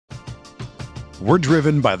We're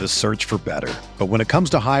driven by the search for better. But when it comes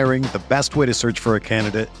to hiring, the best way to search for a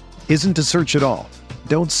candidate isn't to search at all.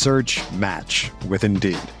 Don't search, match with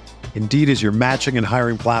Indeed. Indeed is your matching and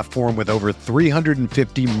hiring platform with over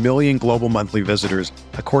 350 million global monthly visitors,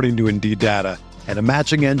 according to Indeed data, and a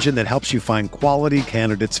matching engine that helps you find quality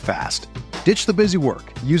candidates fast. Ditch the busy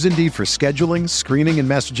work. Use Indeed for scheduling, screening, and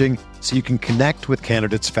messaging so you can connect with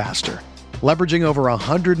candidates faster. Leveraging over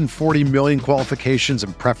 140 million qualifications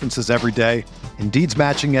and preferences every day, Indeed's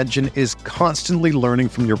matching engine is constantly learning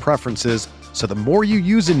from your preferences, so the more you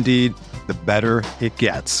use Indeed, the better it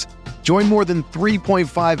gets. Join more than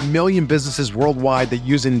 3.5 million businesses worldwide that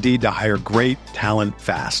use Indeed to hire great talent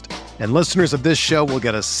fast. And listeners of this show will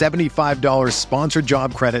get a $75 sponsored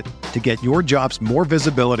job credit to get your jobs more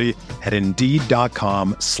visibility at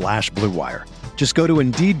Indeed.com/Blue Wire. Just go to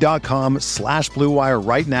Indeed.com/Blue Wire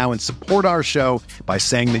right now and support our show by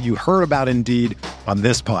saying that you heard about Indeed on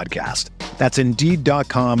this podcast. That's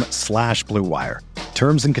Indeed.com/Blue Wire.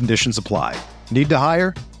 Terms and conditions apply. Need to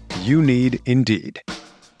hire? You need Indeed.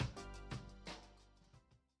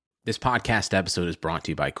 This podcast episode is brought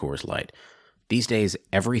to you by Coors Light. These days,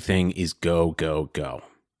 everything is go, go, go.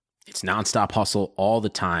 It's nonstop hustle all the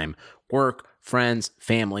time. Work, friends,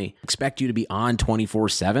 family expect you to be on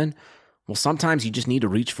 24/7. Well, sometimes you just need to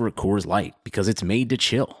reach for a Coors Light because it's made to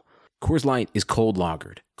chill. Coors Light is cold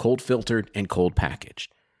lagered, cold filtered, and cold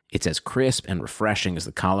packaged. It's as crisp and refreshing as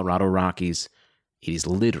the Colorado Rockies. It is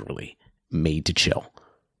literally made to chill.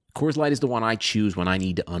 Coors Light is the one I choose when I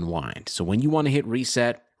need to unwind. So when you want to hit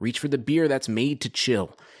reset, reach for the beer that's made to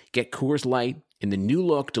chill. Get Coors Light in the new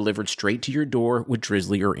look delivered straight to your door with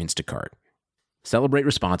Drizzly or Instacart. Celebrate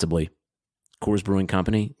responsibly. Coors Brewing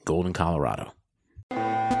Company, Golden, Colorado.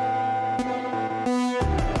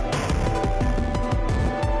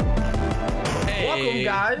 Welcome,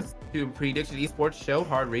 guys, to Prediction Esports Show,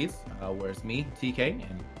 Hard Reads, where it's me, TK,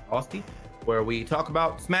 and Austin, where we talk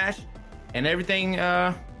about Smash and everything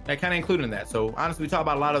that kind of included in that. So honestly, we talk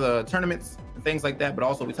about a lot of the tournaments and things like that, but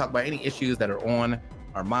also we talk about any issues that are on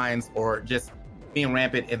our minds or just being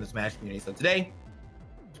rampant in the Smash community. So today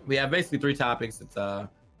we have basically three topics. It's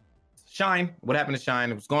Shine, what happened to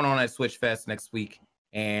Shine, what's going on at Switch Fest next week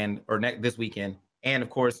this weekend, and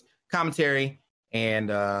of course commentary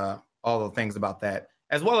and all the things about that,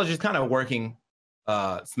 as well as just kind of working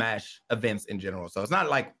Smash events in general. So it's not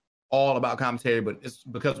like all about commentary, but it's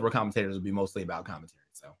because we're commentators, it'll be mostly about commentary.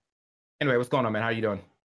 So anyway, what's going on, man? How you doing?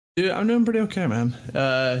 Dude, I'm doing pretty okay, man.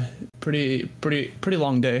 Pretty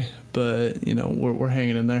long day, but you know, we're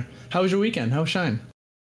hanging in there. How was your weekend? How was Shine?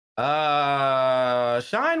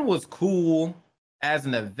 Shine was cool as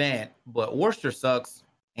an event, but Worcester sucks,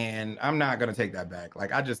 and I'm not gonna take that back.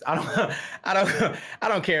 Like I don't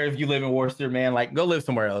care if you live in Worcester, man. Like go live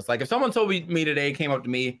somewhere else. Like if someone told me today, came up to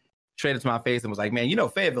me straight into my face and was like, man, you know,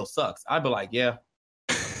 Fayetteville sucks, I'd be like, yeah,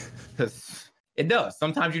 because it does.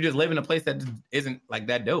 Sometimes you just live in a place that isn't like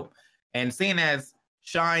that dope. And seeing as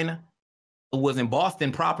Shine was in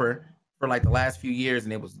Boston proper for like the last few years,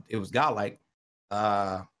 and it was godlike,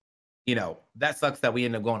 you know, that sucks that we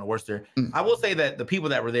ended up going to Worcester. I will say that the people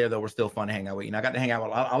that were there though were still fun to hang out with. You know, I got to hang out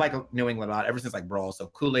with I like New England a lot ever since like Brawl. So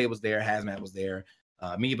Kool-Aid was there, Hazmat was there,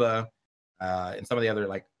 Amoeba, and some of the other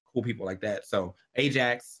like cool people like that. So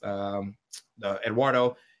Ajax, the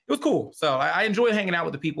Eduardo, it was cool. So I enjoyed hanging out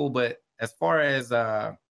with the people, but as far as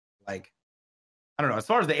like, I don't know, as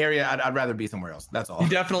far as the area, I'd rather be somewhere else. That's all. You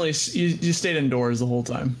definitely you stayed indoors the whole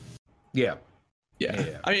time. Yeah.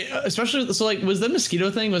 I mean, especially so like, was the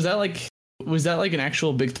mosquito thing? Was that like an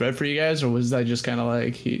actual big threat for you guys, or was that just kind of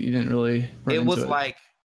like you didn't really? It was like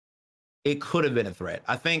it could have been a threat.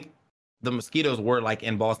 I think the mosquitoes were like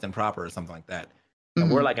in Boston proper or something like that.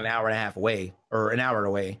 And we're like an hour and a half away or an hour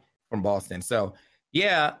away from Boston. So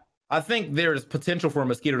yeah, I think there's potential for a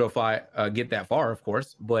mosquito to get that far, of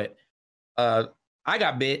course. But I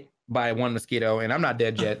got bit by one mosquito and I'm not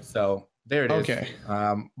dead yet. So there it is. Okay.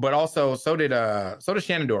 But also so did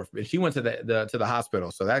Shannon. She went to the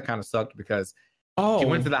hospital. So that kind of sucked because she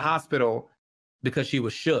went to the hospital because she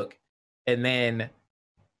was shook. And then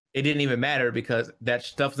it didn't even matter because that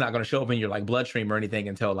stuff's not going to show up in your like bloodstream or anything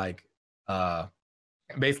until like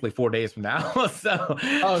basically 4 days from now. So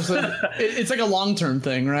it's like a long-term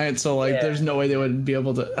thing, right? So like there's no way they would be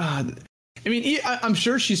able to I mean, I'm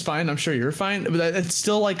sure she's fine, I'm sure you're fine, but it's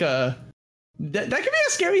still like that could be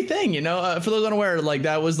a scary thing, you know. For those unaware, like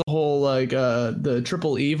that was the whole like the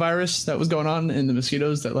triple E virus that was going on in the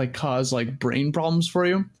mosquitoes that like cause like brain problems for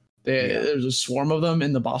you. There's a swarm of them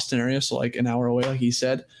in the Boston area, so like an hour away, like he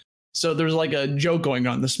said. So there's like a joke going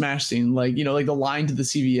on in the Smash scene, like, you know, like the line to the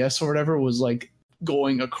CVS or whatever was like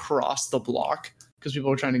going across the block because people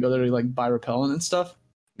were trying to go there to like buy repellent and stuff.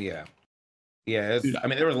 Yeah. I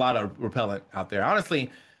mean, there was a lot of repellent out there.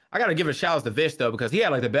 Honestly, I got to give a shout out to Vish though, because he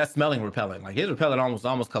had like the best smelling repellent. Like his repellent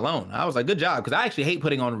almost cologne. I was like, good job, because I actually hate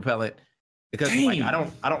putting on repellent because like, I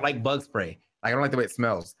don't like bug spray. Like I don't like the way it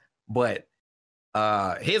smells. But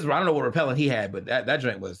his, I don't know what repellent he had, but that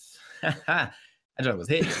joint was that joint was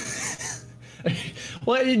hit.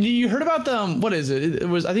 Well, you heard about them? What is it?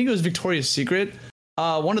 I think it was Victoria's Secret.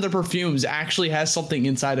 One of their perfumes actually has something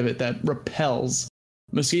inside of it that repels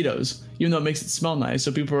mosquitoes, even though it makes it smell nice.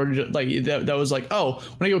 So people were just, like, that was like, oh,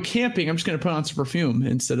 when I go camping, I'm just gonna put on some perfume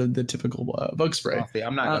instead of the typical bug spray. Oh, see,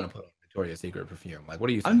 I'm not gonna put on Victoria's Secret perfume. Like, what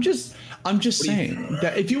are you saying? I'm just saying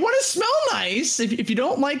that if you want to smell nice, if you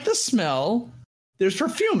don't like the smell, there's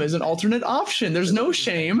perfume as an alternate option. There's no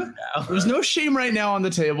shame. There's no shame right now on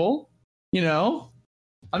the table. You know,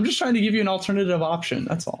 I'm just trying to give you an alternative option.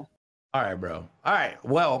 That's all. All right, bro. All right.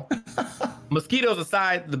 Well, mosquitoes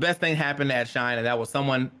aside, the best thing happened at Shine, and that was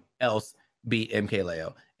someone else beat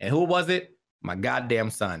MKLeo. And who was it? My goddamn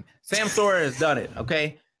son. Sam Sora has done it.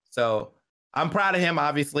 Okay. So I'm proud of him,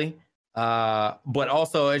 obviously. But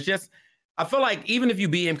also, it's just, I feel like even if you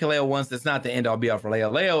beat MKLeo once, it's not the end all be all for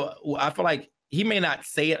Leo. Leo, I feel like he may not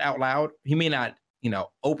say it out loud. He may not,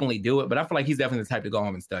 openly do it, but I feel like he's definitely the type to go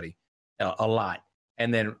home and study a lot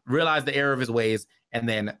and then realize the error of his ways and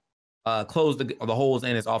then close the holes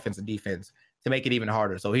in his offense and defense to make it even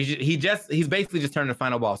harder. So he's basically just turning the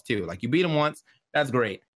final boss too. Like you beat him once, that's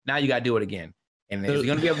great. Now you got to do it again. And is he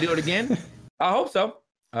going to be able to do it again? I hope so.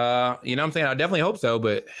 You know what I'm saying? I definitely hope so,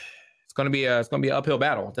 but it's going to be an uphill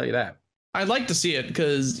battle. I'll tell you that. I'd like to see it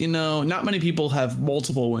because, not many people have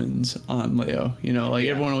multiple wins on Leo.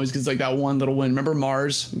 Everyone always gets like that one little win. Remember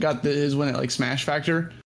Mars got his win at like Smash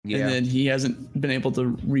Factor? Yeah. And then he hasn't been able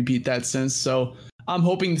to repeat that since. So I'm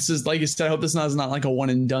hoping this is, like you said, I hope this is not like a one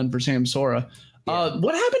and done for Sam Sora. Yeah.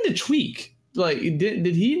 What happened to Tweak? Like, did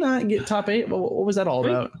he not get top 8? What was that all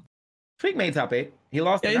about? Tweak made top 8. He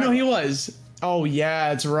lost. Yeah, he was. Oh, yeah,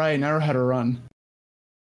 that's right. Nairo had a run.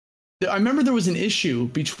 I remember there was an issue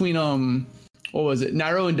between what was it,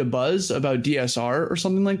 Nairo and DeBuzz about DSR or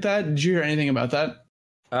something like that. Did you hear anything about that?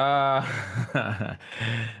 Okay. All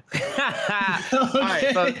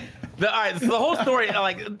right. So the whole story,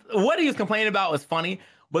 like what he was complaining about was funny,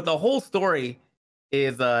 but the whole story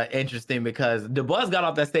is interesting because DeBuzz got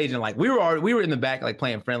off that stage and like we were in the back like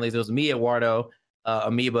playing friendlies. It was me, Eduardo,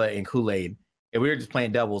 Amoeba, and Kool-Aid, and we were just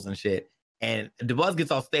playing doubles and shit. And DeBuzz gets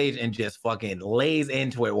off stage and just fucking lays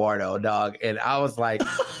into Eduardo, dog. And I was like,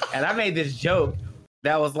 and I made this joke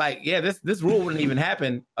that was like, yeah, this rule wouldn't even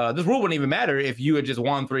happen. This rule wouldn't even matter if you had just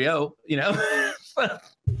won 3-0, You said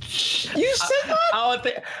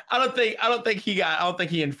that? I don't think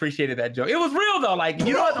he appreciated that joke. It was real though. Like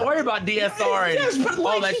you don't have to worry about DSR and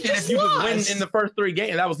all that shit. If you just win in the first 3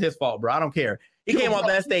 games, that was his fault, bro. I don't care. He came off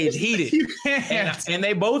that stage heated, and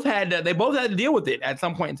they both had to deal with it at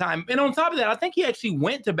some point in time. And on top of that, I think he actually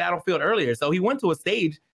went to Battlefield earlier, so he went to a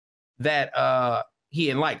stage that he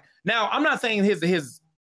didn't like. Now, I'm not saying his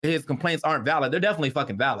complaints aren't valid. They're definitely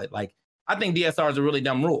fucking valid. Like I think DSR is a really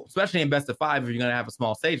dumb rule, especially in best of 5 if you're gonna have a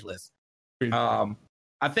small stage list. I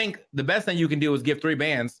think the best thing you can do is give 3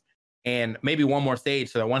 bans and maybe one more stage,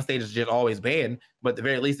 so that one stage is just always banned, but at the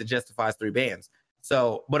very least it justifies 3 bans.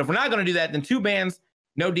 So, but if we're not going to do that, then 2 bans,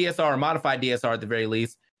 no DSR or modified DSR at the very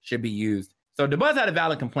least should be used. So DeBuzz had a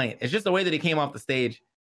valid complaint. It's just the way that he came off the stage,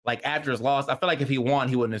 like after his loss. I feel like if he won,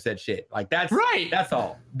 he wouldn't have said shit. Like that's right. That's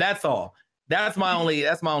all. That's my only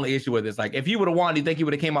issue with this. Like if he would have won, do you think he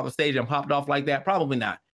would have came off the stage and popped off like that? Probably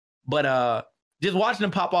not. But just watching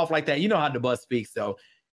him pop off like that, you know how DeBuzz speaks. So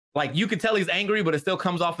like you could tell he's angry, but it still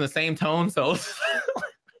comes off in the same tone. So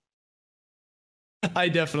I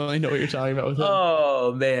definitely know what you're talking about with him.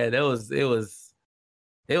 Oh man, it was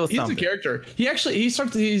he's something. A character.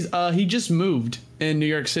 He just moved in New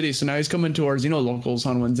York City, so now he's coming to our Xeno locals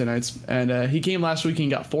on Wednesday nights, and he came last week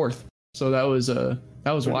and got 4th. So that was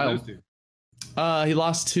wild. He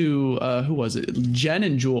lost to who was it? Jen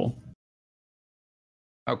and Jewel.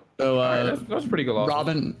 Oh, so right, that's pretty good loss.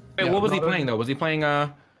 Robin. Wait, what was he playing though? Was he playing?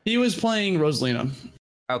 He was playing Rosalina.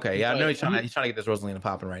 Okay, yeah, I know he's trying to get this Rosalina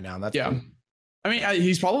popping right now. That's cool. I mean,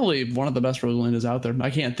 he's probably one of the best Rosalinas out there. I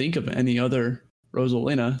can't think of any other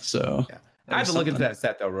Rosalina, so yeah. I have to look into that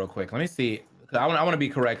set though real quick. Let me see. I want to be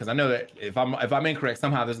correct because I know that if I'm incorrect,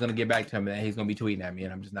 somehow this is gonna get back to him and he's gonna be tweeting at me,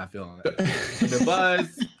 and I'm just not feeling it. The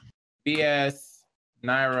Buzz, BS,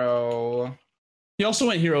 Nairo. He also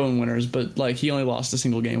went Hero in winners, but like he only lost a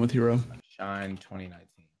single game with Hero. Shine 2019.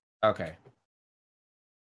 Okay.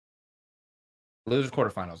 Losers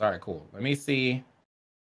quarterfinals. All right, cool. Let me see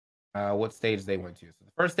what stage they went to. So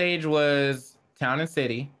the first stage was Town and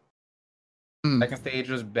City. Second stage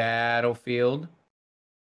was Battlefield.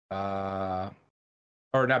 Or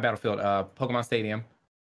not Battlefield, Pokemon Stadium.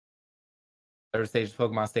 Third stage is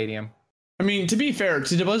Pokemon Stadium. I mean, to be fair,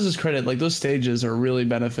 to DeBuzz's credit, like those stages are really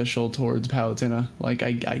beneficial towards Palutena. Like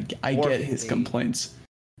I get his complaints,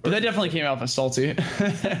 but that definitely came off as salty.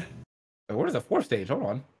 What is the fourth stage? Hold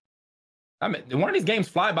on. I mean, did one of these games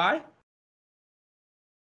fly by?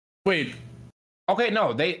 Wait. Okay,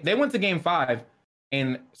 no, they went to game 5,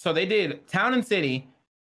 and so they did Town and City,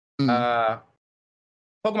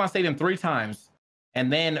 Pokemon Stadium 3 times,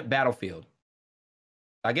 and then Battlefield.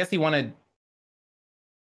 I guess he wanted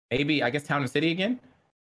maybe Town and City again,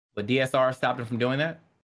 but DSR stopped him from doing that.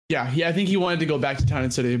 Yeah, I think he wanted to go back to Town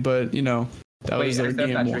and City, but that was their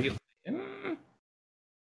game.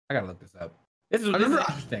 I gotta look this up. This is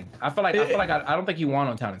interesting. I don't think he won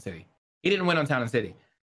on Town and City. He didn't win on Town and City,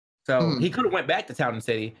 so he could have went back to Town and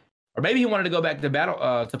City, or maybe he wanted to go back to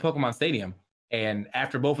to Pokemon Stadium. And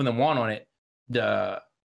after both of them won on it, the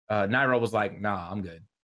Nairo was like, "Nah, I'm good."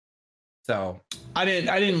 So I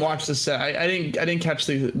didn't watch the set. I didn't catch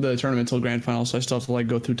the tournament till grand final, so I still have to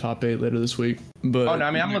go through top 8 later this week. But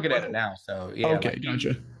I'm looking at it now. So yeah. Okay,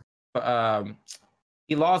 gotcha.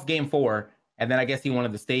 He lost game 4. And then I guess he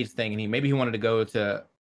wanted the stage thing, and he wanted to go to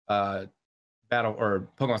Battle or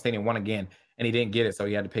Pokemon Stadium 1 again, and he didn't get it, so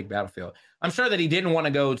he had to pick Battlefield. I'm sure that he didn't want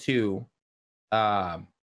to go to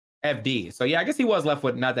FD. So yeah, I guess he was left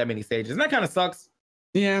with not that many stages, and that kind of sucks.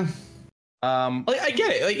 Yeah. I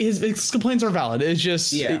get it. His complaints are valid. It's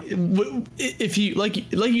just if he like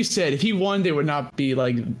you said, if he won, they would not be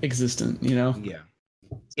existent. Yeah.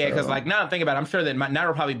 Yeah, because now I'm thinking about it, I'm sure that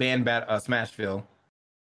Nairo probably banned Smashville,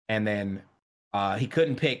 and then. He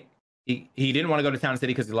couldn't pick. He didn't want to go to Town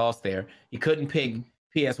City because he lost there. He couldn't pick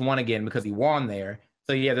PS1 again because he won there.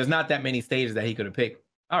 So yeah, there's not that many stages that he could have picked.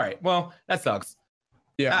 All right, well that sucks.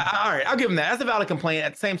 Yeah. All right, I'll give him that. That's a valid complaint.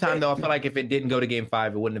 At the same time, though, I feel like if it didn't go to Game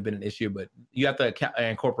 5, it wouldn't have been an issue. But you have to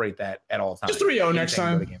incorporate that at all times. Just 3-0 next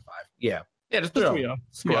time. Go to Game 5. Yeah, just 3-0.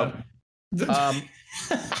 Scrub.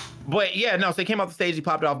 But yeah, no. So he came off the stage. He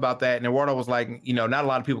popped off about that, and Eduardo was like, not a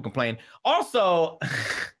lot of people complain. Also.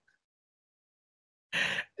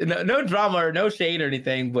 No drama or no shade or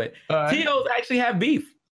anything, but TOs actually have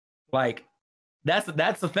beef. That's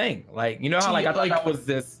the thing. How I thought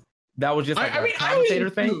that was just a commentator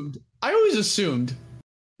thing. I always assumed.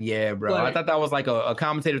 Yeah, bro. I thought that was a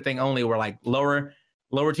commentator thing only, where lower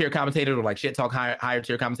tier commentators or shit talk higher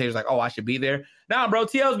tier commentators I should be there. Nah, bro.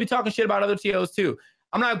 TOs be talking shit about other TOs too.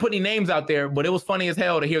 I'm not putting any names out there, but it was funny as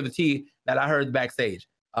hell to hear the tea that I heard backstage.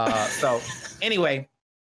 So anyways,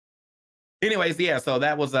 yeah. So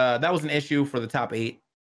that was an issue for the top 8,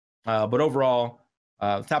 but overall,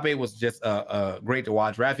 top 8 was just great to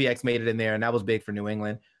watch. RafiX made it in there, and that was big for New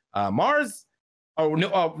England. Nairo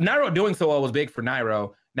doing so well was big for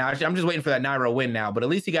Nairo. Now I'm just waiting for that Nairo win now, but at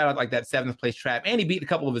least he got that 7th place trap, and he beat a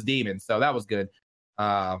couple of his demons, so that was good.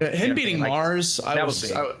 Him beating Mars, that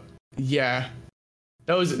was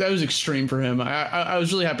extreme for him. I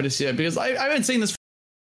was really happy to see it because I've been saying this for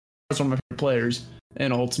one of my favorite players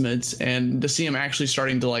in Ultimates, and to see him actually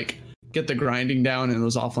starting to get the grinding down in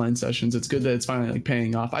those offline sessions, it's good that it's finally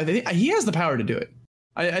paying off. I think he has the power to do it.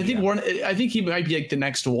 I think he might be the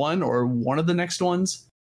next one or one of the next ones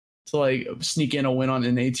to sneak in a win on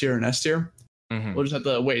an A tier and S tier. Mm-hmm. We'll just have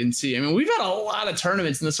to wait and see. I mean, we've had a lot of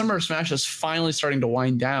tournaments, and the Summer of Smash is finally starting to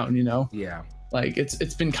wind down. Yeah.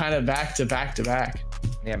 It's been kind of back to back to back.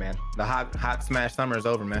 Yeah, man. The hot Smash summer is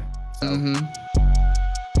over, man. So. Mm-hmm.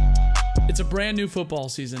 It's a brand new football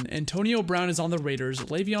season. Antonio Brown is on the Raiders,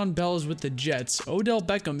 Le'Veon Bell is with the Jets, Odell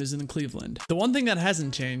Beckham is in Cleveland. The one thing that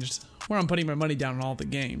hasn't changed, where I'm putting my money down on all the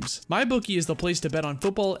games. MyBookie is the place to bet on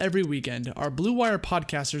football every weekend. Our Blue Wire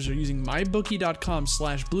podcasters are using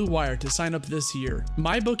mybookie.com/bluewire to sign up this year.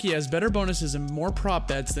 MyBookie has better bonuses and more prop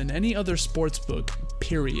bets than any other sports book,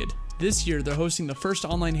 period. This year, they're hosting the first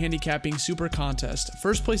online handicapping super contest.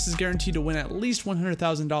 First place is guaranteed to win at least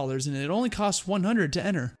 $100,000, and it only costs $100 to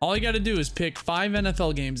enter. All you gotta do is pick 5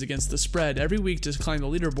 NFL games against the spread every week to climb the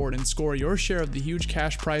leaderboard and score your share of the huge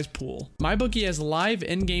cash prize pool. MyBookie has live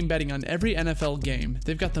in-game betting on every NFL game.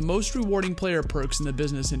 They've got the most rewarding player perks in the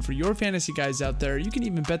business, and for your fantasy guys out there, you can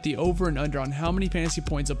even bet the over and under on how many fantasy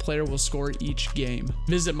points a player will score each game.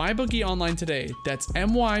 Visit MyBookie online today. That's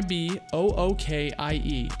MYBOOKIE.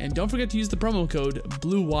 And don't forget to use the promo code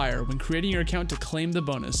BLUEWIRE when creating your account to claim the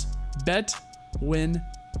bonus. Bet, win,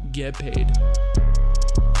 get paid.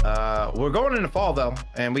 We're going into fall though,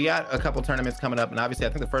 and we got a couple tournaments coming up, and obviously I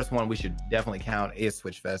think the first one we should definitely count is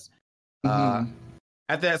Switch Fest. After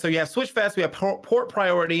that, so you have Switch Fest, we have Port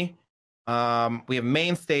Priority, we have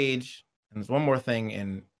Main Stage, And there's one more thing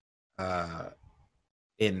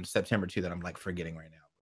in September too that I'm like forgetting right now.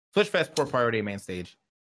 Switch Fest, Port Priority, main stage.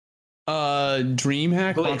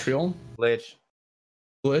 DreamHack, Montreal. Glitch,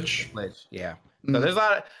 yeah. So there's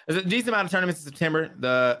a decent amount of tournaments in September.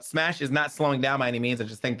 The Smash is not slowing down by any means. I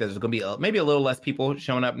just think there's going to be maybe a little less people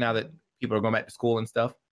showing up now that people are going back to school and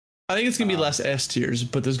stuff. I think it's going to be less S tiers,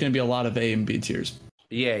 but there's going to be a lot of A and B tiers.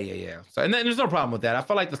 Yeah. So and then there's no problem with that. I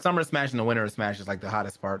feel like the Summer Smash and the Winter Smash is like the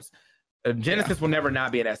hottest parts. Genesis will never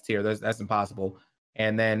not be an S tier. That's impossible.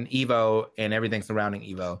 And then Evo and everything surrounding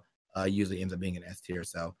Evo usually ends up being an S tier.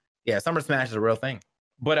 So yeah, Summer Smash is a real thing.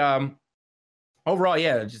 But overall,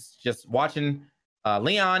 yeah, just watching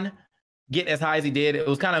Leon get as high as he did. It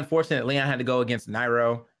was kind of unfortunate Leon had to go against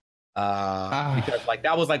Nairo because like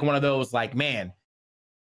that was like one of those like, man,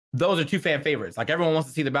 those are two fan favorites. Like everyone wants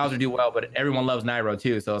to see the Bowser do well, but everyone loves Nairo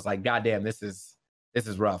too. So it's like, goddamn, this is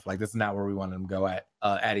rough. Like this is not where we want them to go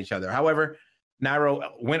at each other. However, Nairo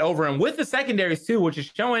went over him with the secondaries too, which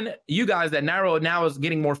is showing you guys that Nairo now is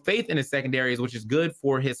getting more faith in his secondaries, which is good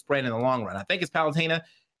for his spread in the long run. I think his Palutena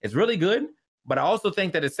is really good, but I also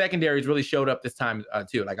think that his secondaries really showed up this time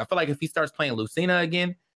too. Like I feel like if he starts playing Lucina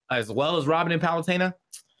again, as well as Robin and Palutena,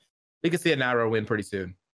 we could see a Nairo win pretty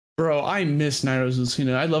soon. Bro, I miss Nairo's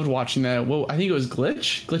Lucina. I loved watching that. Well, I think it was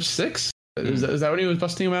Glitch 6. Mm-hmm. Is that when he was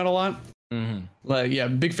busting him out a lot? Mm-hmm. Like, yeah,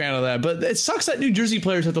 big fan of that. But it sucks that New Jersey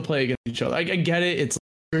players have to play against each other. I get it. It's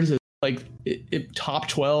like it top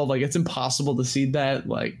 12. Like, it's impossible to seed that.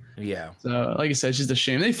 Like, yeah. So, like I said, it's just a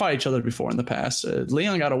shame. They fought each other before in the past.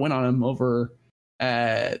 Leon got a win on him over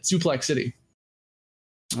at Suplex City.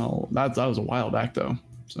 Oh, that was a while back though.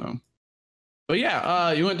 So, but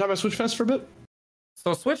yeah, you want to talk about Switch Fest for a bit?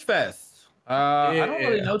 So Switch Fest. I don't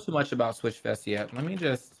really know too much about Switch Fest yet. Let me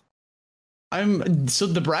just. So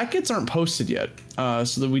the brackets aren't posted yet,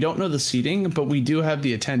 so that we don't know the seating, but we do have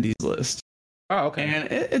the attendees list. Oh, okay.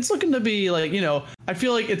 And it's looking to be like, I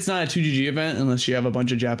feel like it's not a 2GG event unless you have a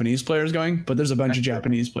bunch of Japanese players going, but there's a bunch of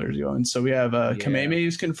Japanese players going. So we have Kameme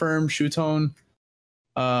is confirmed, Shutone.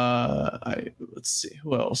 Let's see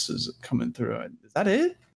who else is coming through. Is that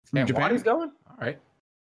it? From Japan? Wadi's going. All right.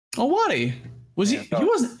 Oh, Wadi was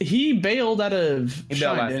he bailed out of. He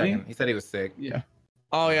bailed last second. He said he was sick. Yeah.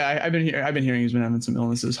 Oh yeah, I've been hearing he's been having some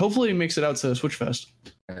illnesses. Hopefully, he makes it out to Switch Fest.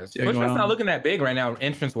 Switch Fest not looking that big right now,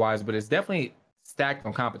 entrance wise, but it's definitely stacked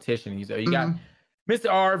on competition. You got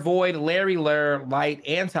Mr. R, Void, Larry Lur, Light,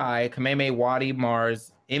 Anti, Kameme, Wadi,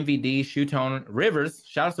 Mars, MVD, Shutone, Rivers.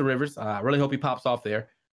 Shout out to Rivers. I really hope he pops off there.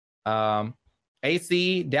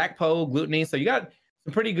 AC, Dakpo, Gluttony. So you got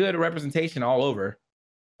some pretty good representation all over.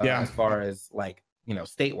 As far as like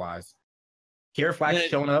state wise. Kiraflax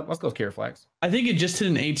showing up. Let's go Kiraflax. I think it just hit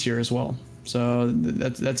an A tier as well, so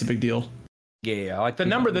that's a big deal. Yeah, like the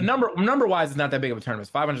number wise is not that big of a tournament.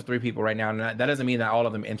 It's 503 people right now, and that doesn't mean that all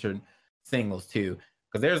of them entered singles too,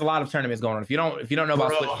 because there's a lot of tournaments going on. If you don't know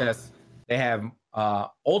about Switch Fest, they have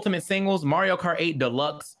Ultimate Singles, Mario Kart 8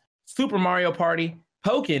 Deluxe, Super Mario Party,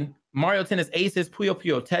 Pokken, Mario Tennis Aces, Puyo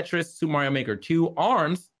Puyo Tetris, Super Mario Maker 2,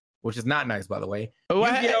 ARMS, which is not nice by the way,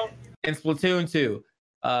 Yu-Gi-Oh, and Splatoon 2.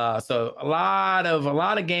 So a lot of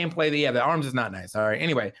gameplay there. The ARMS is not nice. All right.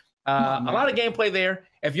 Anyway, a lot of gameplay there.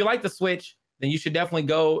 If you like the Switch, then you should definitely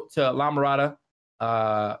go to La Mirada,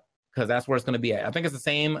 because that's where it's going to be at. I think it's the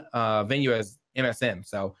same venue as MSM.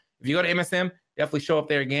 So if you go to MSM, definitely show up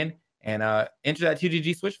there again and enter that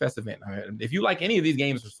 2GG Switch Fest event. I mean, if you like any of these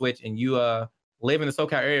games for Switch and you live in the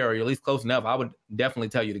SoCal area or you're at least close enough, I would definitely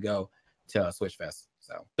tell you to go to Switch Fest.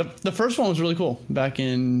 So the first one was really cool back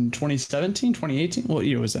in 2017, 2018. What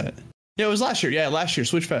year was that? Yeah, it was last year. Yeah, last year,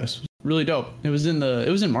 Switch Fest. Really dope. It was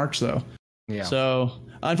in March though. Yeah. So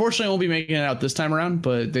unfortunately, I won't be making it out this time around,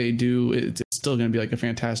 but it's still going to be like a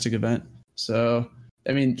fantastic event. So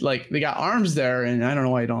I mean, like they got ARMS there, and I don't know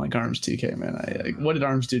why you don't like ARMS, TK, man. What did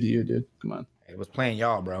ARMS do to you, dude? Come on. It was playing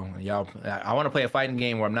y'all, bro. I want to play a fighting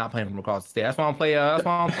game where I'm not playing from across the state. That's why I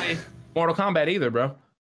don't play Mortal Kombat either, bro.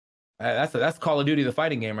 That's Call of Duty, the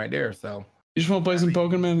fighting game right there. So you just want to play some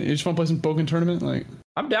Pokken, man? You just want to play some Pokken tournament? Like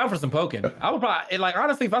I'm down for some Pokken. I would probably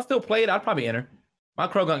honestly, if I still played, I'd probably enter. My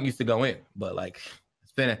Krogunk used to go in, but like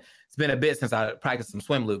it's been a bit since I practiced some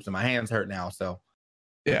swim loops and my hands hurt now. So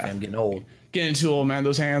yeah, I'm getting old. Getting too old, man.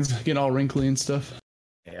 Those hands getting all wrinkly and stuff.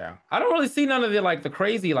 Yeah, I don't really see none of the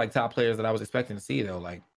crazy top players that I was expecting to see though.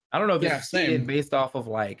 Like I don't know if this is based off of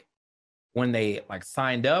when they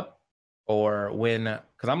signed up. Or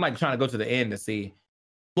because I'm trying to go to the end to see.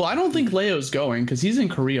 Well, I don't think Leo's going because he's in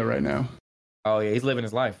Korea right now. Oh yeah, he's living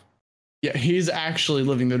his life. Yeah, he's actually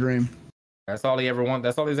living the dream. That's all he ever wants.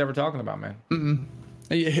 That's all he's ever talking about, man.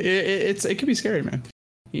 It could be scary, man.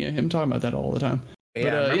 Yeah, him talking about that all the time.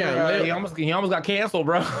 Yeah, he almost got canceled,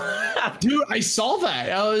 bro. Dude, I saw that.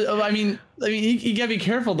 I mean, you gotta be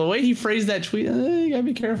careful. The way he phrased that tweet, you gotta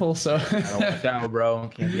be careful. So, watch out, bro.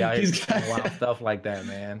 Can't be out here doing wild stuff like that,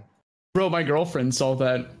 man. Bro, my girlfriend saw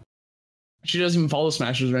that. She doesn't even follow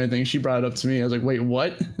Smashers or anything. She brought it up to me. I was like, wait,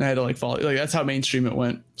 what? And I had to follow. That's how mainstream it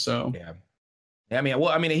went. So yeah. I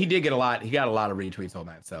mean, he did get a lot. He got a lot of retweets on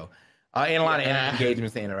that. So, and a lot of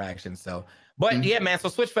engagements and interactions. So. But yeah, man. So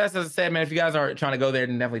Switch Fest, as I said, man, if you guys are trying to go there,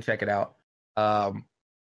 then definitely check it out. So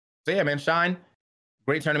yeah, man, Shine,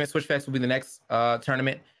 great tournament. Switch Fest will be the next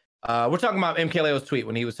tournament. We're talking about MKLeo's tweet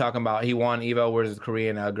when he was talking about he won Evo with his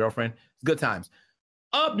Korean girlfriend. It's good times.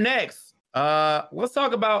 Up next, let's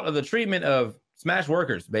talk about the treatment of Smash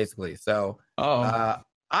workers, basically. So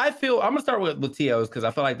I feel I'm gonna start with TOs because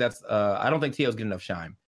I feel like that's I don't think TOs get enough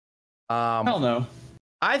shine. Hell no.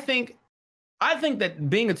 I think that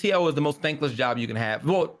being a TO is the most thankless job you can have.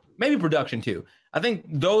 Well, maybe production too. I think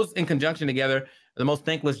those in conjunction together are the most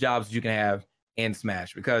thankless jobs you can have in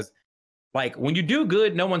Smash because, like, when you do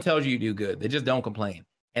good, no one tells you do good. They just don't complain.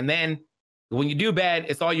 And then when you do bad,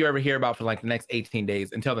 it's all you ever hear about for like the next 18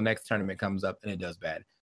 days until the next tournament comes up and it does bad.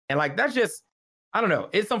 And like that's just, I don't know.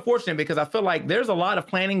 It's unfortunate because I feel like there's a lot of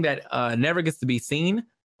planning that never gets to be seen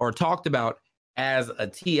or talked about as a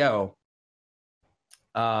TO.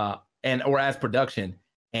 Or as production,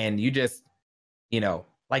 and you just,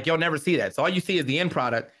 like you'll never see that. So all you see is the end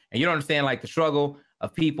product, and you don't understand like the struggle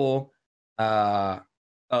of people having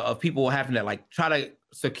to like try to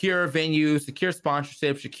secure venues, secure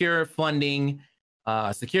sponsorship, secure funding,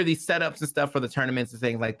 secure these setups and stuff for the tournaments and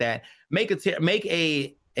things like that. Make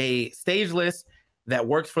a stage list that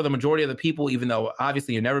works for the majority of the people, even though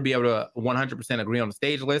obviously you'll never be able to 100% agree on the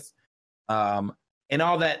stage list, and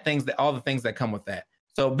all the things that come with that.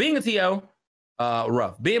 So being a TO,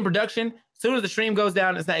 rough. Being production, as soon as the stream goes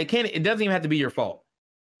down, it doesn't even have to be your fault.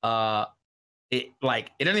 It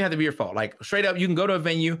doesn't even have to be your fault. Like straight up, you can go to a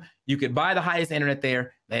venue, you could buy the highest internet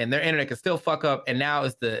there, and their internet can still fuck up, and now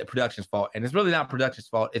it's the production's fault. And it's really not production's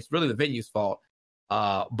fault, it's really the venue's fault.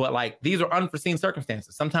 But like these are unforeseen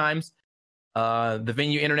circumstances. Sometimes the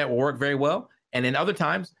venue internet will work very well, and then other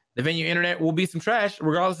times the venue internet will be some trash,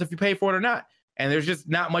 regardless if you pay for it or not. And there's just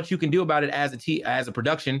not much you can do about it as a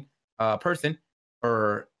production person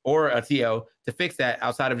or a TO to fix that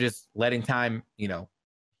outside of just letting time,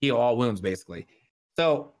 heal all wounds, basically.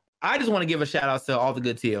 So I just want to give a shout out to all the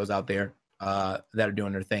good TOs out there that are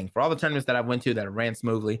doing their thing. For all the tournaments that I've went to that have ran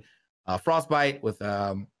smoothly, Frostbite with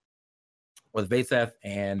Vaseth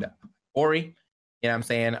and Ori, you know what I'm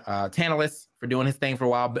saying? Tantalus for doing his thing for a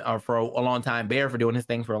while, for a long time. Bear for doing his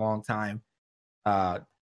thing for a long time.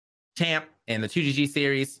 Champ and the 2GG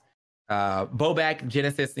series, Bobak,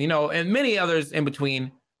 Genesis, and many others in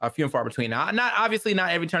between, few and far between. Now, not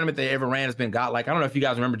every tournament they ever ran has been godlike. I don't know if you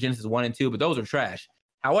guys remember Genesis 1 and 2, but those are trash.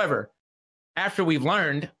 However, after we've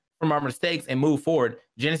learned from our mistakes and moved forward,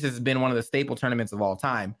 Genesis has been one of the staple tournaments of all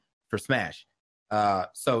time for Smash.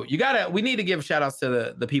 So we need to give shout outs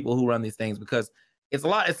to the people who run these things because it's a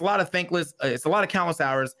lot of thankless, it's a lot of countless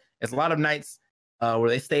hours, it's a lot of nights where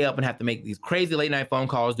they stay up and have to make these crazy late night phone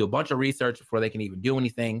calls, do a bunch of research before they can even do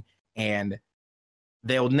anything. And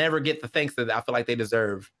they'll never get the thanks that I feel like they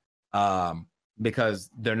deserve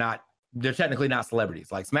because they're technically not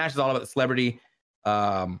celebrities. Like Smash is all about the celebrity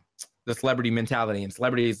mentality, and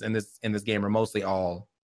celebrities in this game are mostly all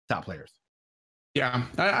top players. Yeah.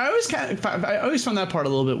 I always found that part a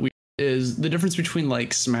little bit weird is the difference between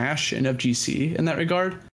like Smash and FGC in that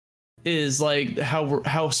regard. Is like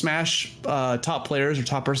how Smash top players or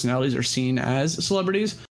top personalities are seen as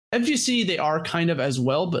celebrities. FGC, they are kind of as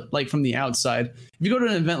well, but like from the outside. If you go to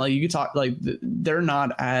an event, like you could talk, like they're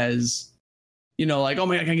not as, like, oh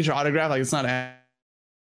my God, can I get your autograph? Like it's not in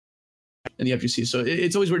the FGC. So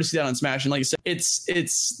it's always weird to see that on Smash. And like you said,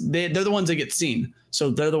 they're the ones that get seen. So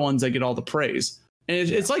they're the ones that get all the praise. And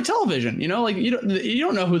it's like television, like you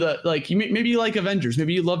don't know who maybe you like Avengers,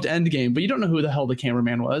 maybe you loved Endgame, but you don't know who the hell the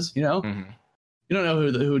cameraman was, Mm-hmm. You don't know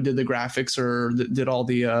who did the graphics or did all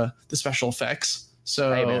the special effects.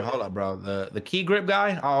 So hey man, hold up, bro. The key grip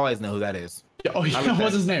guy, I always know who that is. Oh yeah,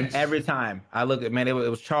 what's his name? Every time I look at it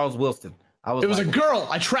was Charles Wilson. It was a girl.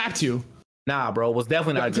 I trapped you. Nah, bro, it was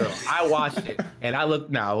definitely not a girl. I watched it and I looked.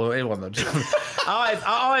 No, it wasn't a girl. I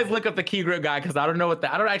always look up the key grip guy because I don't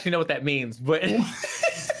actually know what that means. But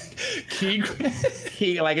key grip,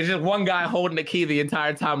 like it's just one guy holding the key the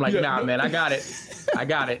entire time. Like, nah, man, I got it.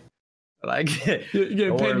 Like, you're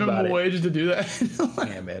getting paid minimum wage to do that.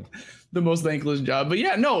 Yeah, man. The most thankless job. But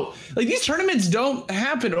yeah, no, like these tournaments don't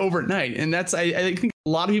happen overnight, and that's I think a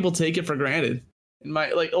lot of people take it for granted. A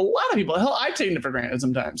lot of people, hell, I've taken it for granted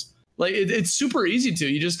sometimes. Like it's super easy to.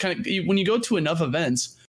 You just kind of when you go to enough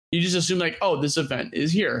events, you just assume like, oh, this event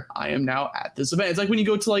is here. I am now at this event. It's like when you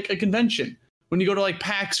go to like a convention. When you go to like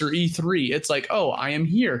PAX or E3, it's like, oh, I am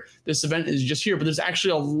here. This event is just here. But there's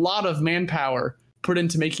actually a lot of manpower put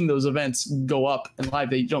into making those events go up and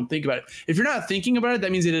live that you don't think about it. If you're not thinking about it,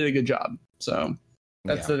 that means they did a good job. So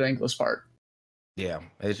that's the thankless part. Yeah,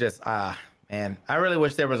 it's just, man, I really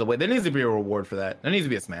wish there was a way. There needs to be a reward for that. There needs to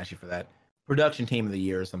be a Smashy for that. Production team of the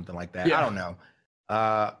year or something like that. Yeah. I don't know.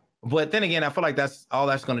 But then again, I feel like that's all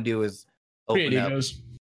that's going to do is open up. Egos.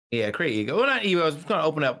 Yeah, create ego. Well, not ego. It's going to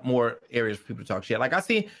open up more areas for people to talk shit. Like I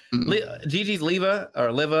see Gigi's Liva.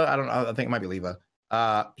 I don't know. I think it might be Liva.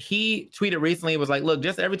 He tweeted recently, was like, look,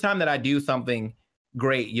 just every time that I do something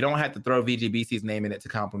great, you don't have to throw VGBC's name in it to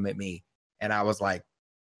compliment me. And I was like,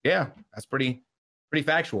 yeah, that's pretty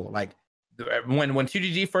factual. Like when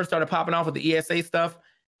 2GG first started popping off with the ESA stuff,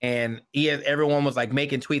 and everyone was like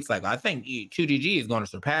making tweets like, I think 2GG is going to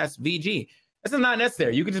surpass VG. This is not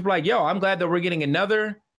necessary. You can just be like, yo, I'm glad that we're getting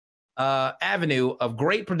another avenue of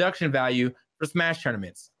great production value for Smash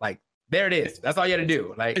tournaments. Like there it is. That's all you had to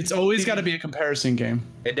do. Like it's always got to be a comparison game.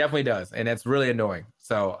 It definitely does, and it's really annoying.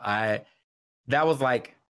 So that was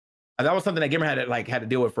something that Gamer had to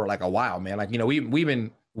deal with for like a while, man. Like, you know,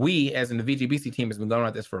 we as in the VGBC team has been going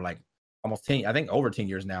at this for like almost 10, I think over 10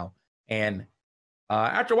 years now. And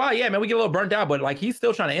after a while, yeah, man, we get a little burnt out, but like he's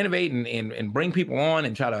still trying to innovate and bring people on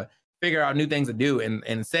and try to figure out new things to do.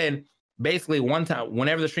 And said basically one time,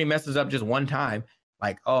 whenever the stream messes up just one time,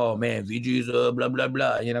 like, oh man, VG's blah, blah,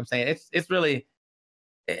 blah. You know what I'm saying? It's really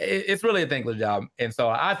a thankless job. And so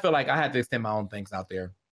I feel like I had to extend my own things out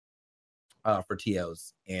there for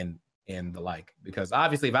TOs and the like, because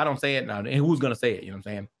obviously if I don't say it now, who's going to say it? You know what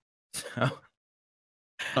I'm saying?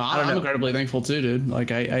 So, I'm incredibly thankful too, dude.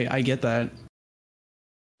 Like I get that.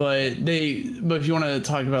 But if you want to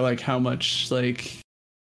talk about like how much like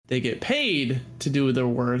they get paid to do their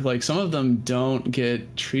work, like some of them don't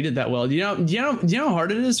get treated that well. Do you know how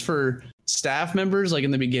hard it is for staff members like in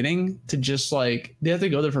the beginning to just like they have to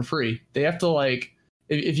go there for free. They have to like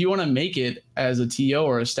if you want to make it as a TO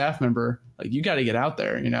or a staff member, like you got to get out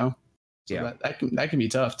there, you know. So yeah, that can be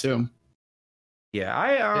tough too. Yeah,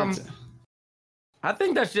 I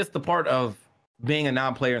think that's just the part of being a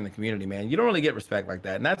non-player in the community, man. You don't really get respect like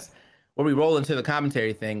that, and that's where we roll into the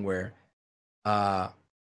commentary thing, where there's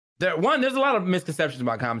a lot of misconceptions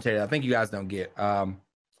about commentary that I think you guys don't get.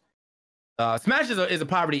 Smash is a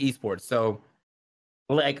poverty esports, so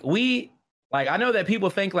I know that people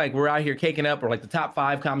think like we're out here caking up, or like the top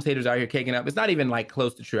 5 commentators out here caking up. It's not even like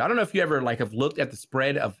close to true. I don't know if you ever like have looked at the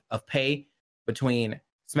spread of pay between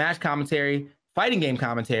Smash commentary, fighting game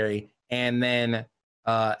commentary, and then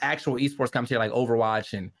actual esports commentary like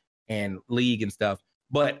Overwatch and League and stuff.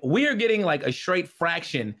 But we are getting like a straight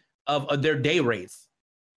fraction of their day rates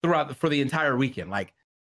for the entire weekend. Like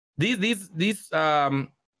these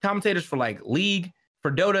commentators for like League,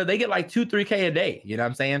 for Dota, they get like 2-3K a day. You know what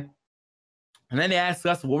I'm saying? And then they ask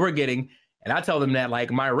us what we're getting, and I tell them that like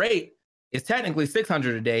my rate is technically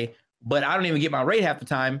 600 a day, but I don't even get my rate half the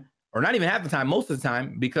time, or not even half the time, most of the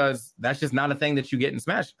time, because that's just not a thing that you get in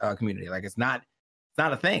Smash community. Like it's not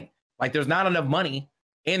a thing. Like there's not enough money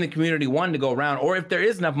in the community to go around, or if there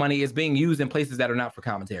is enough money, it's being used in places that are not for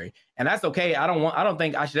commentary, and that's okay. I don't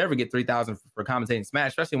think I should ever get 3,000 for commentating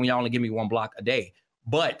Smash, especially when y'all only give me 1 block a day.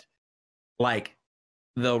 But like,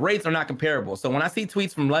 the rates are not comparable. So when I see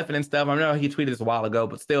tweets from Leffen and stuff, I know he tweeted this a while ago,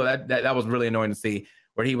 but still that was really annoying to see,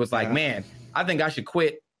 where he was like, man, I think I should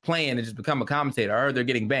quit playing and just become a commentator, or they're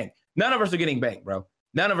getting banked. None of us are getting banked, bro.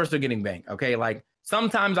 None of us are getting banked. Okay. Like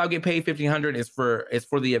sometimes I'll get paid 1,500 is for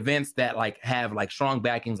the events that like have like strong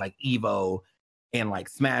backings like Evo and like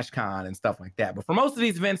SmashCon and stuff like that. But for most of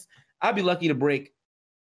these events, I'd be lucky to break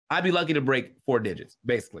 4 digits,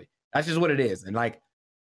 basically. That's just what it is. And like,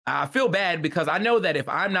 I feel bad because I know that if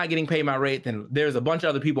I'm not getting paid my rate, then there's a bunch of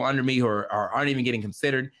other people under me who aren't even getting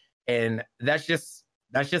considered. And that's just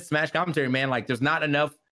Smash commentary, man. Like there's not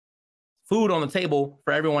enough food on the table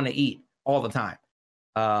for everyone to eat all the time.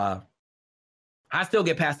 I still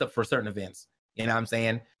get passed up for certain events. You know what I'm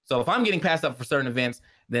saying? So if I'm getting passed up for certain events,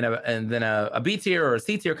 then a B tier or a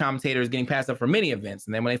C tier commentator is getting passed up for many events.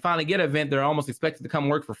 And then when they finally get an event, they're almost expected to come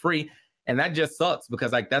work for free. And that just sucks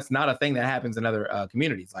because like that's not a thing that happens in other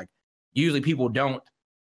communities. Like usually people don't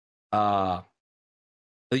like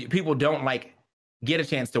get a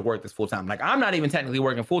chance to work this full time. Like I'm not even technically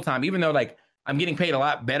working full time, even though like I'm getting paid a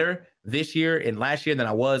lot better this year and last year than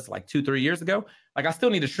I was like 2-3 years ago. Like I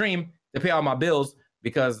still need to stream to pay all my bills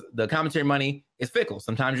because the commentary money is fickle.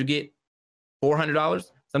 Sometimes you get $400,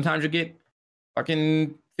 sometimes you get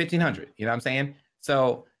fucking $1,500. You know what I'm saying?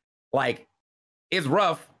 So like it's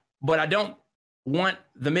rough, but I don't want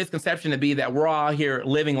the misconception to be that we're all here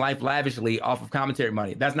living life lavishly off of commentary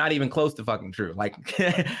money. That's not even close to fucking true. Like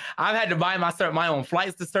I've had to buy my own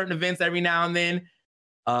flights to certain events every now and then.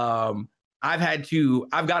 I've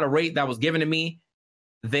got a rate that was given to me,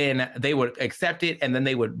 then they would accept it, and then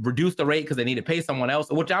they would reduce the rate because they need to pay someone else,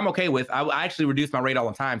 which I'm okay with. I actually reduce my rate all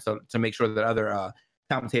the time, so to make sure that other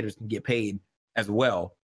commentators can get paid as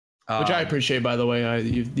well. Which I appreciate, by the way.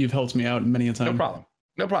 You've helped me out many a time. No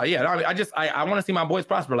problem. Yeah, I want to see my boys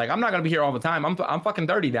prosper. Like, I'm not gonna be here all the time. I'm fucking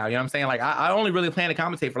 30 now. You know what I'm saying? Like, I only really plan to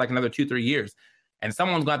commentate for like another 2-3 years, and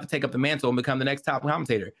someone's gonna have to take up the mantle and become the next top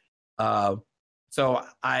commentator. So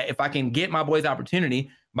if I can get my boys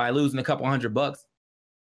opportunity by losing a couple $100,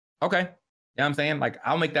 okay. You know what I'm saying? Like,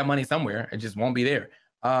 I'll make that money somewhere. It just won't be there.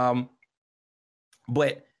 But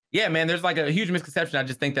yeah, man, there's like a huge misconception. I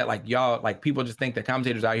just think that like y'all, like people just think that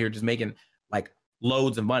commentators out here just making like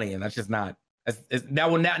loads of money, and that's just not.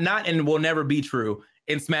 That will not and will never be true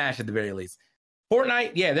in Smash at the very least.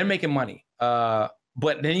 Fortnite, yeah, they're making money.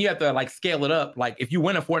 But then you have to like scale it up. Like if you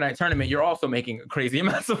win a Fortnite tournament, you're also making crazy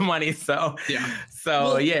amounts of money. So yeah. So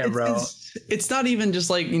well, yeah, bro. It's not even just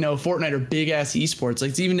like, Fortnite or big ass esports.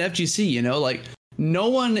 Like it's even FGC, like no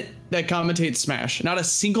one that commentates Smash, not a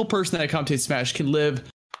single person that commentates Smash can live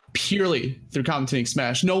purely through commentating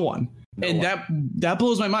Smash. No one. That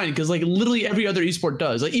blows my mind because like literally every other esport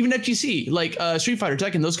does. Like even FGC, like Street Fighter,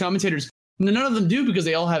 Tekken, those commentators, none of them do because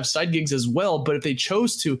they all have side gigs as well. But if they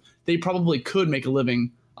chose to, they probably could make a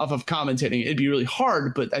living off of commentating. It'd be really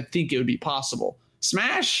hard, but I think it would be possible.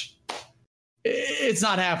 Smash, it's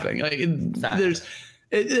not happening. Like another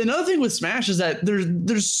thing with Smash is that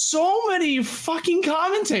there's so many fucking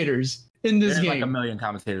commentators in this game. Like a million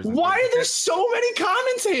commentators. Why are there so many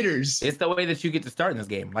commentators? It's the way that you get to start in this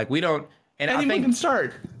game. Like we don't. And anyone can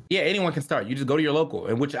start. Yeah, anyone can start. You just go to your local,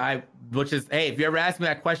 and which is, hey, if you ever ask me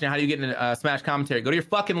that question, how do you get into Smash commentary? Go to your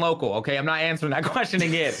fucking local, okay? I'm not answering that question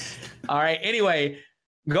again. All right. Anyway,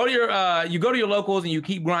 go to your locals and you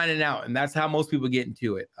keep grinding it out, and that's how most people get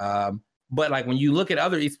into it. But like when you look at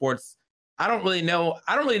other esports, I don't really know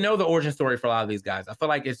the origin story for a lot of these guys. I feel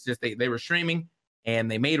like it's just they were streaming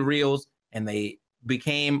and they made reels and they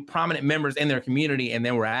became prominent members in their community and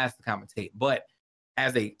then were asked to commentate. But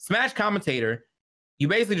as a Smash commentator, you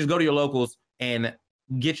basically just go to your locals and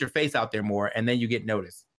get your face out there more, and then you get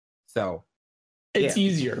noticed. So it's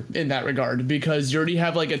easier in that regard because you already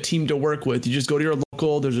have like a team to work with. You just go to your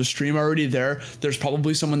local, there's a stream already there. There's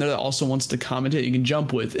probably someone there that also wants to commentate you can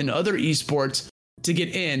jump with. In other esports, to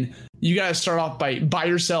get in, you got to start off by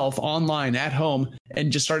yourself online at home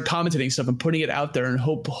and just start commentating stuff and putting it out there and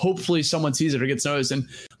hopefully someone sees it or gets noticed. And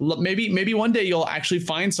maybe one day you'll actually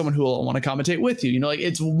find someone who will want to commentate with you. Like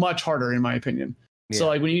it's much harder in my opinion. Yeah. So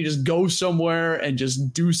like when you just go somewhere and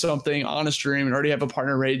just do something on a stream and already have a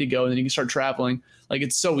partner ready to go, and then you can start traveling. Like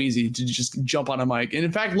it's so easy to just jump on a mic. And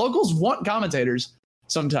in fact, locals want commentators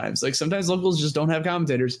sometimes. Like sometimes locals just don't have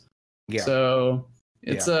commentators. Yeah. So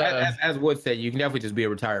it's as Wood said, you can definitely just be a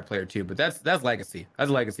retired player too. But that's legacy. That's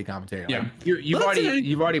legacy commentary. Yeah. Like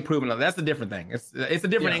you've already proven that. That's a different thing. It's a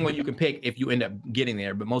different angle you can pick if you end up getting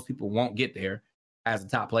there. But most people won't get there as a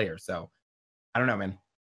top player. So I don't know, man.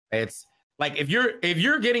 It's like if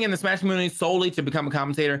you're getting in the Smash community solely to become a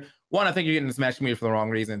commentator, one, I think you're getting in the Smash community for the wrong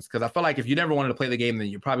reasons. Because I feel like if you never wanted to play the game, then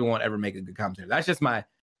you probably won't ever make a good commentator. That's my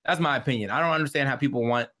opinion. I don't understand how people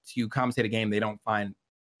want to commentate a game they don't find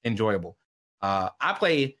enjoyable. I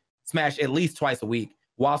play Smash at least twice a week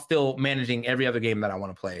while still managing every other game that I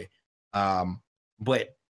want to play.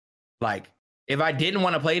 But like if I didn't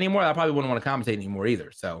want to play anymore, I probably wouldn't want to commentate anymore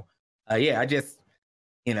either. So I just.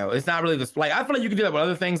 It's not really this. Like I feel like you can do that with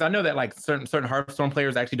other things. I know that like certain Hearthstone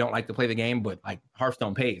players actually don't like to play the game, but like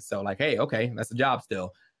Hearthstone pays. So like, hey, okay, that's a job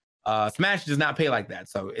still. Smash does not pay like that.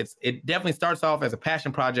 So it definitely starts off as a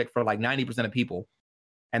passion project for like 90% of people,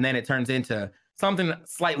 and then it turns into something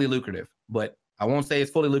slightly lucrative. But I won't say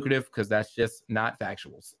it's fully lucrative because that's just not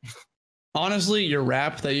factuals. Honestly, your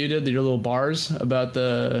rap that you did, your little bars about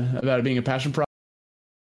it being a passion project.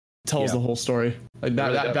 Tells the whole story. Like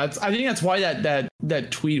that's I think that's why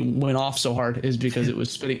that tweet went off so hard is because it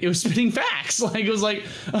was spitting facts. Like it was like,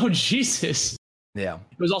 oh Jesus. Yeah.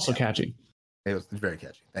 It was also catchy. It was very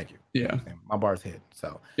catchy. Thank you. Yeah. My bars hit.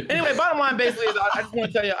 So anyway, bottom line basically is I just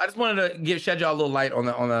want to tell you, I just wanted to shed y'all a little light on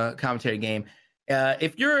the commentary game.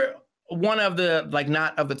 If you're one of the like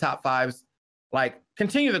not of the top fives, like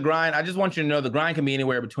continue the grind. I just want you to know the grind can be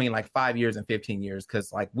anywhere between like 5 years and 15 years.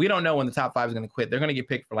 Cause like, we don't know when the top five is going to quit. They're going to get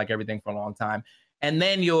picked for like everything for a long time. And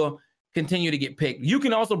then you'll continue to get picked. You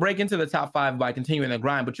can also break into the top five by continuing the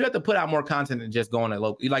grind, but you have to put out more content than just going to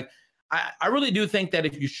local. Like I really do think that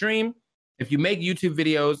if you stream, if you make YouTube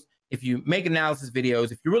videos, if you make analysis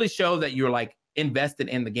videos, if you really show that you're like invested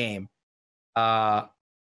in the game,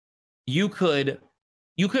 you could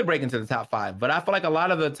break into the top 5. But I feel like a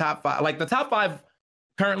lot of the top 5, like the top 5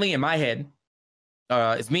 currently in my head,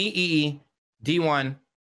 is me, EE, D1,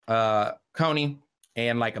 Coney,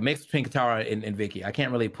 and like a mix between Katara and Vicky. I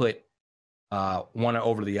can't really put one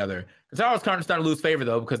over the other. Katara's starting to lose favor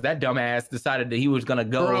though, because that dumbass decided that he was gonna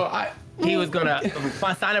go. He was gonna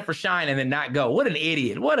sign up for Shine and then not go. What an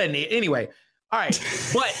idiot! Anyway, all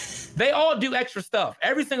right. But they all do extra stuff.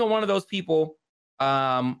 Every single one of those people,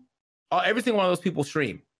 every single one of those people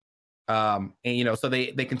stream, and you know, so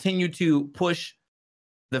they continue to push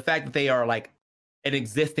the fact that they are like an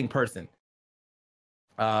existing person.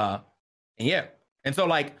 And yeah, and so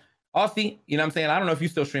like Austin, you know what I'm saying? I don't know if you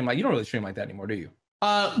still stream, like you don't really stream like that anymore, do you?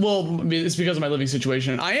 Well, I mean, it's because of my living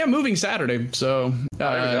situation. I am moving Saturday, so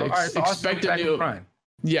expect a new.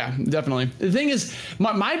 Yeah, definitely. The thing is,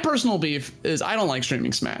 my personal beef is I don't like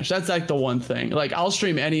streaming Smash. That's like the one thing. Like I'll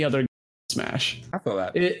stream any other Smash. I feel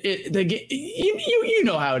that. You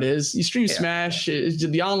know how it is. You stream Smash.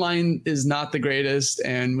 The online is not the greatest,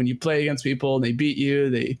 and when you play against people and they beat you,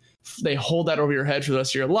 they hold that over your head for the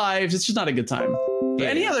rest of your lives. It's just not a good time. But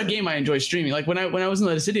any other game I enjoy streaming. Like when I was in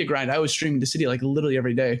the Dissidia grind, I was streaming Dissidia like literally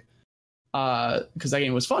every day, because that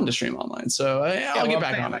game was fun to stream online. So I'll get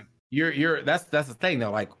back on it. That's the thing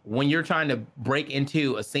though. Like when you're trying to break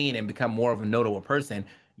into a scene and become more of a notable person,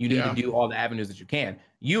 you need to do all the avenues that you can.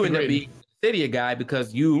 You end up being a Dissidia guy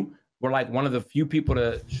because you were like one of the few people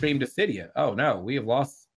to stream Dissidia. Oh no, we have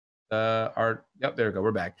lost our. Yep, there we go.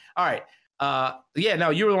 We're back. All right.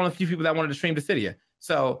 You were one of the few people that wanted to stream Dissidia.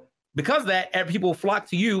 So because of that, people flocked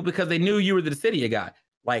to you because they knew you were the Dissidia guy.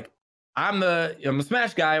 Like I'm the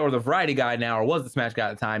Smash guy or the variety guy now, or was the Smash guy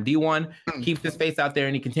at the time. D1 keeps his face out there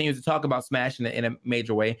and he continues to talk about Smash in a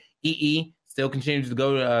major way. EE still continues to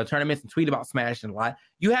go to tournaments and tweet about Smash and a lot.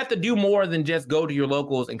 You have to do more than just go to your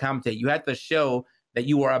locals and commentate. You have to show that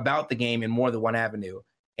you are about the game in more than one avenue.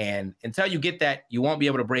 And until you get that, you won't be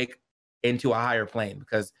able to break into a higher plane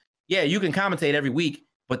because you can commentate every week,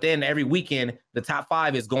 but then every weekend, the top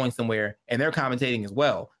 5 is going somewhere and they're commentating as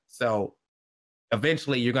well. So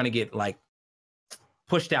eventually you're going to get like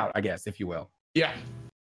pushed out, I guess, if you will. Yeah.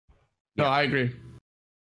 No, I agree.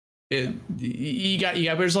 You got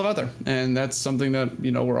to put yourself out there. And that's something that,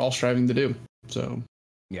 we're all striving to do. So,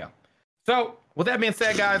 yeah. So with that being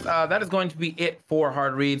said, guys, that is going to be it for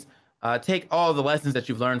Hard Reads. Take all the lessons that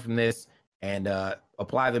you've learned from this and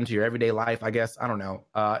apply them to your everyday life, I guess. I don't know.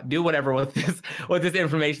 Do whatever with this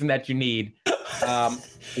information that you need. There's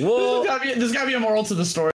gotta be a moral to the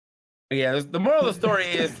story. Yeah, the moral of the story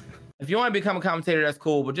is if you want to become a commentator, that's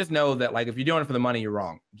cool. But just know that like if you're doing it for the money, you're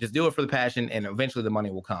wrong. Just do it for the passion, and eventually the money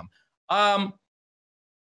will come. I'm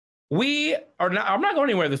not going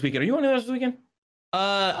anywhere this weekend. Are you going anywhere this weekend?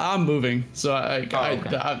 I'm moving, so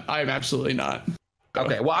I'm absolutely not.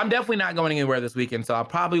 Okay, well, I'm definitely not going anywhere this weekend, so I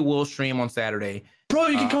probably will stream on Saturday. Bro,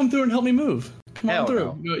 you can come through and help me move. Come on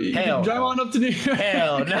through. No. You can drive on up to New York.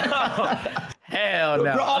 Hell no. Hell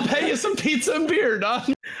no. Bro, I'll pay you some pizza and beer, dog.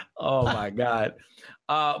 Oh, my God.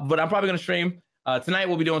 But I'm probably going to stream. Tonight,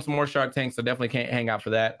 we'll be doing some more Shark Tank, so definitely can't hang out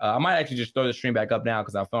for that. I might actually just throw the stream back up now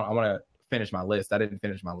because I want to finish my list. I didn't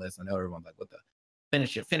finish my list. I know everyone's like, what the?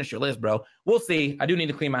 Finish your list, bro. We'll see. I do need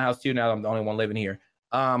to clean my house, too, now that I'm the only one living here.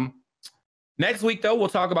 Next week, though, we'll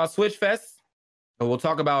talk about Switch Fest. We'll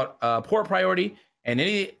talk about port priority and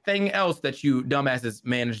anything else that you dumbasses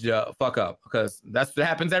managed to fuck up, because that's what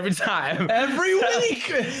happens every time. Every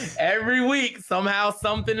week. Every week, somehow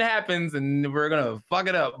something happens and we're going to fuck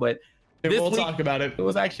it up. But we'll talk about it. It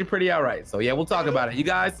was actually pretty all right. So, yeah, we'll talk about it. You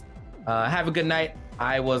guys have a good night.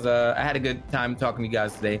 I had a good time talking to you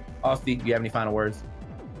guys today. Austin, do you have any final words?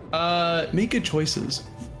 Make good choices.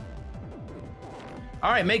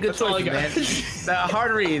 All right, make good choices, man. The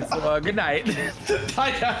Hard Reads. Good night.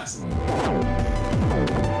 Bye, guys.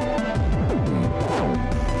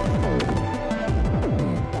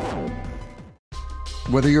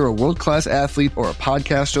 Whether you're a world-class athlete or a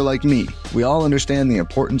podcaster like me, we all understand the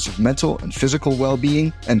importance of mental and physical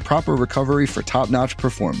well-being and proper recovery for top-notch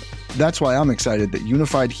performance. That's why I'm excited that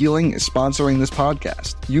Unified Healing is sponsoring this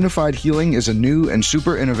podcast. Unified Healing is a new and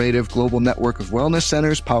super innovative global network of wellness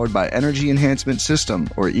centers powered by Energy Enhancement System,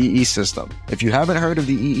 or EE System. If you haven't heard of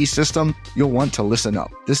the EE System, you'll want to listen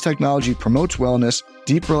up. This technology promotes wellness,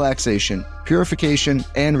 deep relaxation, purification,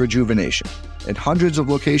 and rejuvenation. In hundreds of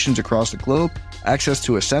locations across the globe, access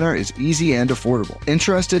to a center is easy and affordable.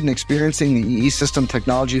 Interested in experiencing the EE System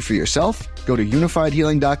technology for yourself? Go to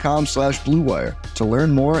unifiedhealing.com/bluewire to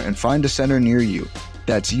learn more and find a center near you.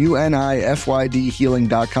 That's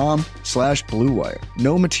unifydhealing.com/Blue Wire.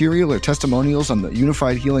 No material or testimonials on the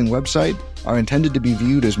Unified Healing website are intended to be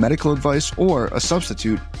viewed as medical advice or a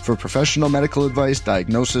substitute for professional medical advice,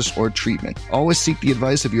 diagnosis, or treatment. Always seek the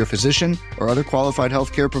advice of your physician or other qualified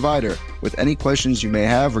healthcare provider with any questions you may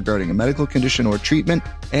have regarding a medical condition or treatment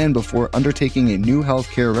and before undertaking a new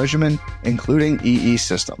healthcare regimen, including EE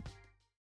system.